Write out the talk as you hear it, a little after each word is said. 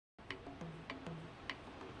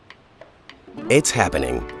It's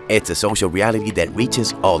happening. It's a social reality that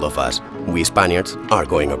reaches all of us. We Spaniards are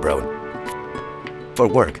going abroad. For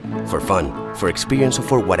work, for fun, for experience or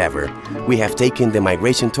for whatever, we have taken the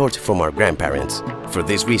migration torch from our grandparents. For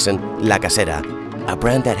this reason, La Casera, a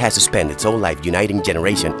brand that has spent its whole life uniting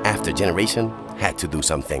generation after generation, had to do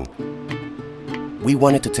something. We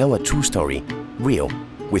wanted to tell a true story, real,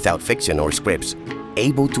 without fiction or scripts,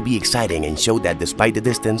 able to be exciting and show that despite the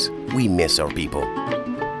distance, we miss our people.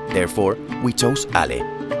 Therefore, we chose Ale,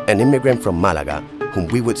 an immigrant from Málaga, whom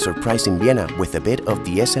we would surprise in Viena with a bit of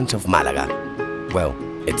the essence of Málaga. Well,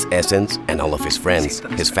 its essence and all of his friends,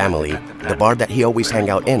 his family, the bar that he always hang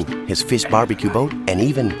out in, his fish barbecue boat, and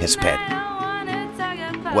even his pet.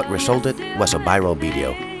 What resulted was a viral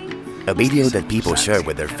video. A video that people share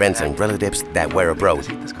with their friends and relatives that were abroad,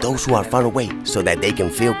 those who are far away, so that they can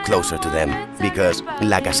feel closer to them, because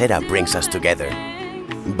La Casera brings us together.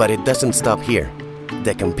 But it doesn't stop here.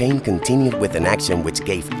 The campaign continued with an action which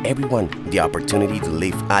gave everyone the opportunity to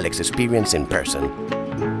live Alex's experience in person.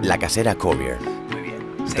 La Casera Courier,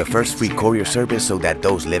 the first free courier service so that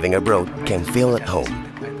those living abroad can feel at home.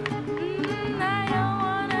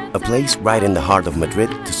 A place right in the heart of Madrid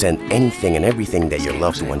to send anything and everything that your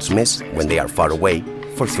loved ones miss when they are far away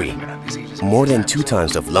for free. More than 2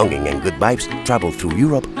 tons of longing and good vibes traveled through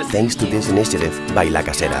Europe thanks to this initiative by La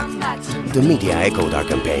Casera. The media echoed our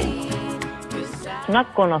campaign. Una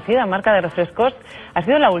conocida marca de refrescos ha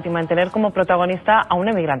sido la última en tener como protagonista a un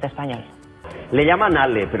emigrante español. Le llaman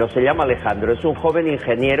Ale, pero se llama Alejandro. Es un joven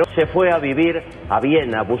ingeniero. Se fue a vivir a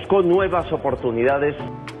Viena, buscó nuevas oportunidades.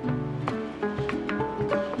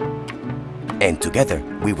 And together,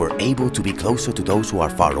 we were able to be closer to those who are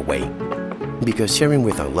far away. Because sharing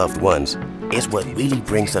with our loved ones is what really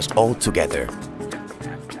brings us all together.